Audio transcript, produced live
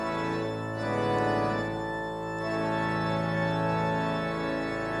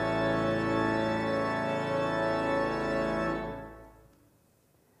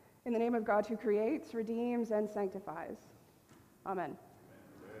In the name of God who creates, redeems, and sanctifies. Amen. Amen.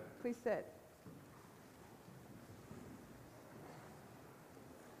 Please sit.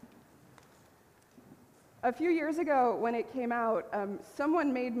 A few years ago when it came out,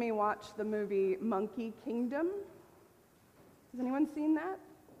 someone made me watch the movie Monkey Kingdom. Has anyone seen that?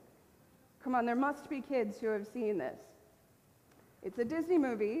 Come on, there must be kids who have seen this. It's a Disney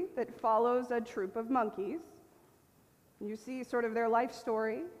movie that follows a troop of monkeys. You see sort of their life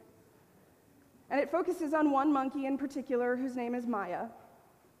story. And it focuses on one monkey in particular whose name is Maya.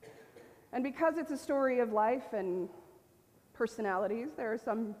 And because it's a story of life and personalities, there are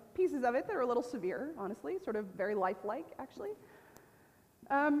some pieces of it that are a little severe, honestly, sort of very lifelike, actually.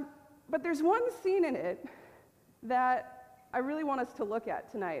 But there's one scene in it that I really want us to look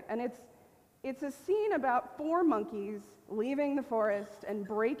at tonight. And it's a scene about 4 monkeys leaving the forest and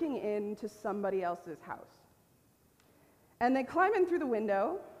breaking into somebody else's house. And they climb in through the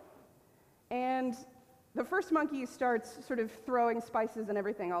window, and the first monkey starts sort of throwing spices and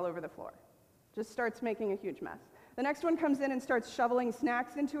everything all over the floor. Just starts making a huge mess. The next one comes in and starts shoveling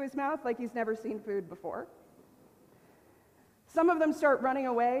snacks into his mouth like he's never seen food before. Some of them start running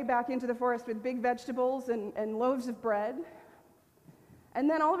away back into the forest with big vegetables and loaves of bread. And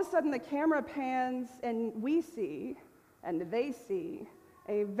then all of a sudden the camera pans and we see, and they see,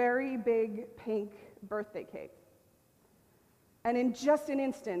 a very big pink birthday cake. And in just an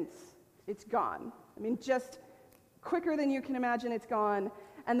instant, it's gone. I mean, just quicker than you can imagine, it's gone.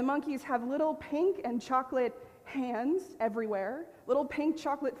 And the monkeys have little pink and chocolate hands everywhere, little pink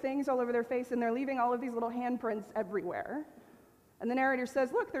chocolate things all over their face, and they're leaving all of these little handprints everywhere. And the narrator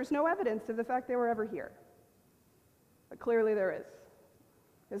says, look, there's no evidence of the fact they were ever here. But clearly there is,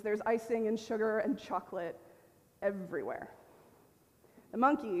 because there's icing and sugar and chocolate everywhere. The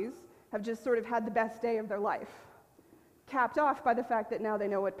monkeys have just sort of had the best day of their life, capped off by the fact that now they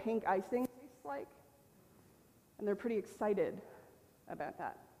know what pink icing tastes like, and they're pretty excited about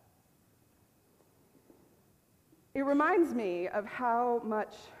that. It reminds me of how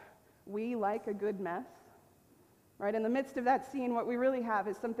much we like a good mess, right? In the midst of that scene, what we really have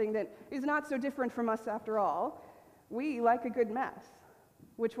is something that is not so different from us after all. We like a good mess.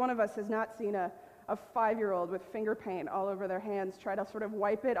 Which one of us has not seen a 5-year-old with finger paint all over their hands try to sort of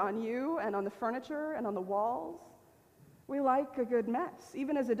wipe it on you and on the furniture and on the walls? We like a good mess,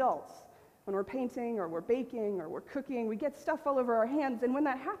 even as adults. When we're painting or we're baking or we're cooking, we get stuff all over our hands, and when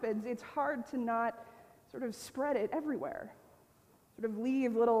that happens, it's hard to not sort of spread it everywhere, sort of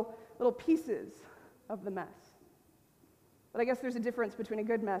leave little pieces of the mess. But I guess there's a difference between a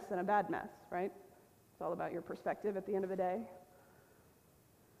good mess and a bad mess, right? It's all about your perspective at the end of the day.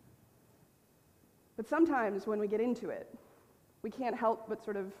 But sometimes when we get into it, we can't help but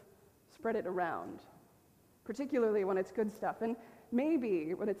sort of spread it around, particularly when it's good stuff. And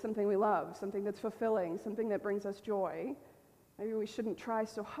maybe when it's something we love, something that's fulfilling, something that brings us joy, maybe we shouldn't try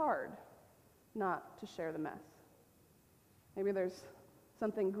so hard not to share the mess. Maybe there's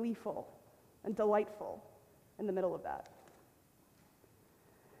something gleeful and delightful in the middle of that.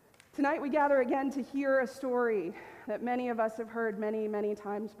 Tonight we gather again to hear a story that many of us have heard many, many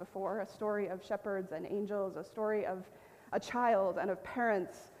times before, a story of shepherds and angels, a story of a child and of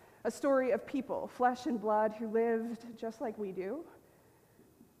parents, a story of people, flesh and blood, who lived just like we do.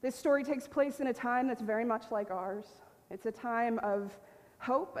 This story takes place in a time that's very much like ours. It's a time of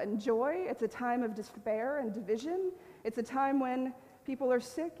hope and joy. It's a time of despair and division. It's a time when people are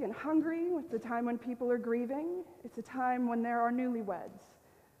sick and hungry. It's a time when people are grieving. It's a time when there are newlyweds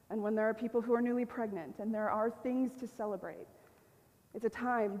and when there are people who are newly pregnant and there are things to celebrate. It's a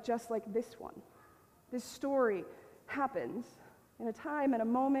time just like this one. This story happens in a time and a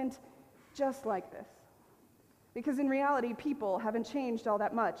moment just like this. Because in reality, people haven't changed all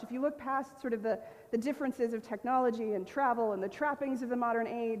that much. If you look past sort of the differences of technology and travel and the trappings of the modern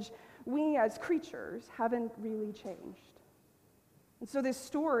age, we as creatures haven't really changed. And so this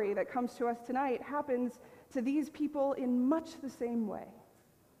story that comes to us tonight happens to these people in much the same way.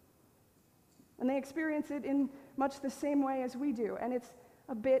 And they experience it in much the same way as we do, and it's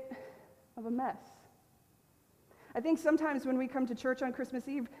a bit of a mess. I think sometimes when we come to church on Christmas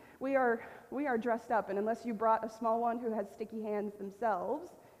Eve, we are dressed up, and unless you brought a small one who has sticky hands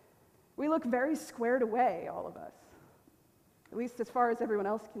themselves, we look very squared away, all of us, at least as far as everyone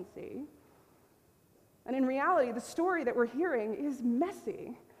else can see. And in reality, the story that we're hearing is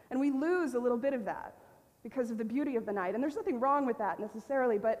messy, and we lose a little bit of that because of the beauty of the night. And there's nothing wrong with that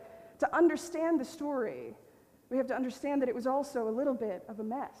necessarily, but to understand the story, we have to understand that it was also a little bit of a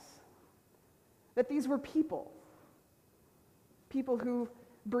mess. That these were people who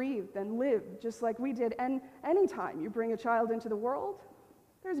breathed and lived just like we did. And anytime you bring a child into the world,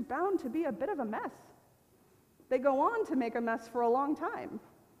 there's bound to be a bit of a mess. They go on to make a mess for a long time,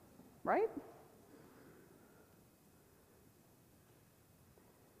 right?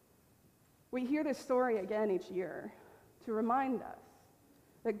 We hear this story again each year to remind us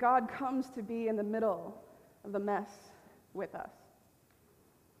that God comes to be in the middle of the mess with us.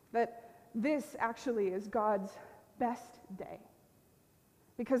 That this actually is God's best day.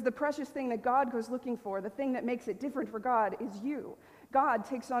 Because the precious thing that God goes looking for, the thing that makes it different for God, is you. God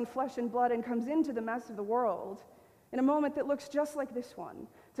takes on flesh and blood and comes into the mess of the world in a moment that looks just like this one,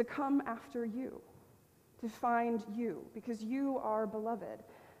 to come after you, to find you, because you are beloved.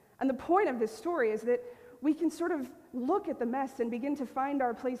 And the point of this story is that we can sort of look at the mess and begin to find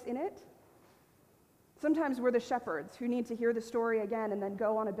our place in it. Sometimes we're the shepherds who need to hear the story again and then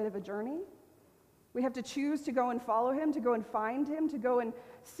go on a bit of a journey. We have to choose to go and follow him, to go and find him, to go and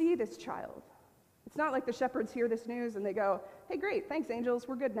see this child. It's not like the shepherds hear this news and they go, hey, great, thanks, angels,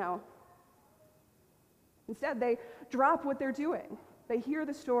 we're good now. Instead, they drop what they're doing. They hear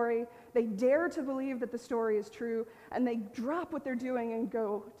the story, they dare to believe that the story is true, and they drop what they're doing and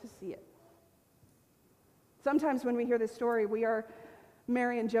go to see it. Sometimes when we hear this story, we are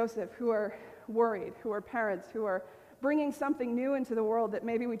Mary and Joseph, who are worried, who are parents, who are bringing something new into the world that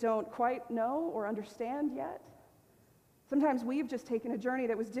maybe we don't quite know or understand yet. Sometimes we've just taken a journey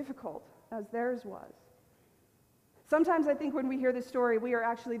that was difficult, as theirs was. Sometimes I think when we hear this story, we are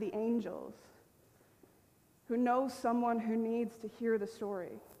actually the angels who know someone who needs to hear the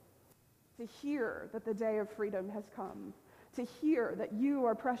story, to hear that the day of freedom has come, to hear that you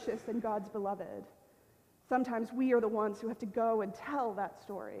are precious and God's beloved. Sometimes we are the ones who have to go and tell that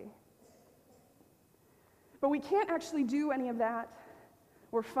story. But we can't actually do any of that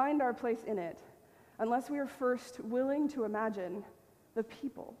or find our place in it unless we are first willing to imagine the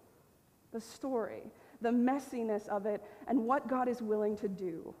people, the story, the messiness of it, and what God is willing to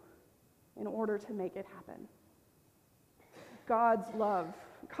do in order to make it happen. God's love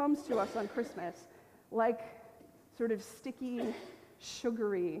comes to us on Christmas like sort of sticky,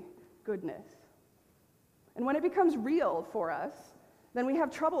 sugary goodness. And when it becomes real for us, then we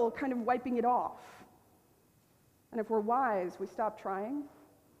have trouble kind of wiping it off. And if we're wise, we stop trying,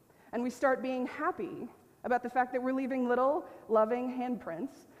 and we start being happy about the fact that we're leaving little loving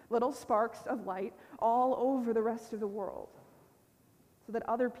handprints, little sparks of light all over the rest of the world, so that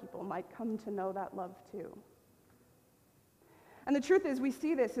other people might come to know that love too. And the truth is, we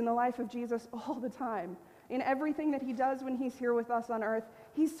see this in the life of Jesus all the time. In everything that he does when he's here with us on earth,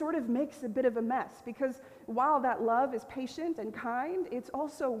 he sort of makes a bit of a mess, because while that love is patient and kind, it's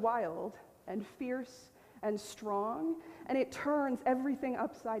also wild and fierce and strong, and it turns everything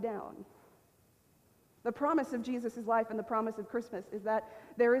upside down. The promise of Jesus' life and the promise of Christmas is that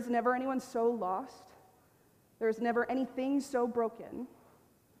there is never anyone so lost, there is never anything so broken,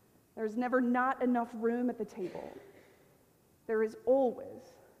 there is never not enough room at the table. There is always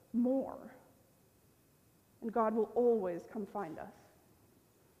more, and God will always come find us,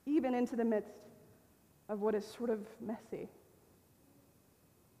 even into the midst of what is sort of messy.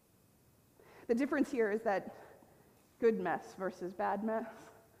 The difference here is that good mess versus bad mess,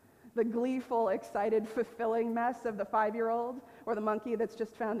 the gleeful, excited, fulfilling mess of the 5-year-old or the monkey that's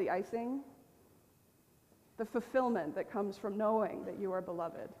just found the icing, the fulfillment that comes from knowing that you are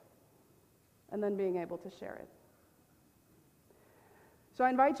beloved and then being able to share it. So I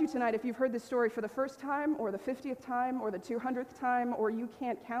invite you tonight, if you've heard this story for the first time or the 50th time or the 200th time, or you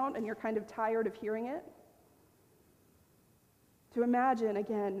can't count and you're kind of tired of hearing it, to imagine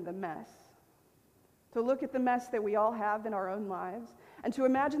again the mess. To look at the mess that we all have in our own lives, and to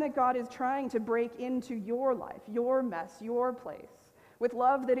imagine that God is trying to break into your life, your mess, your place, with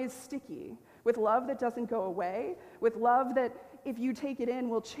love that is sticky, with love that doesn't go away, with love that, if you take it in,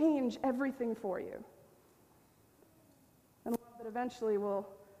 will change everything for you, and love that eventually will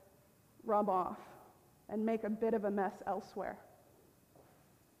rub off and make a bit of a mess elsewhere.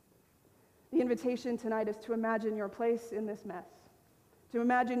 The invitation tonight is to imagine your place in this mess, to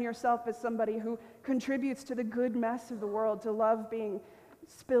imagine yourself as somebody who contributes to the good mess of the world, to love being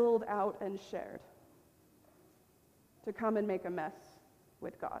spilled out and shared, to come and make a mess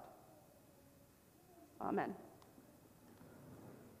with God. Amen.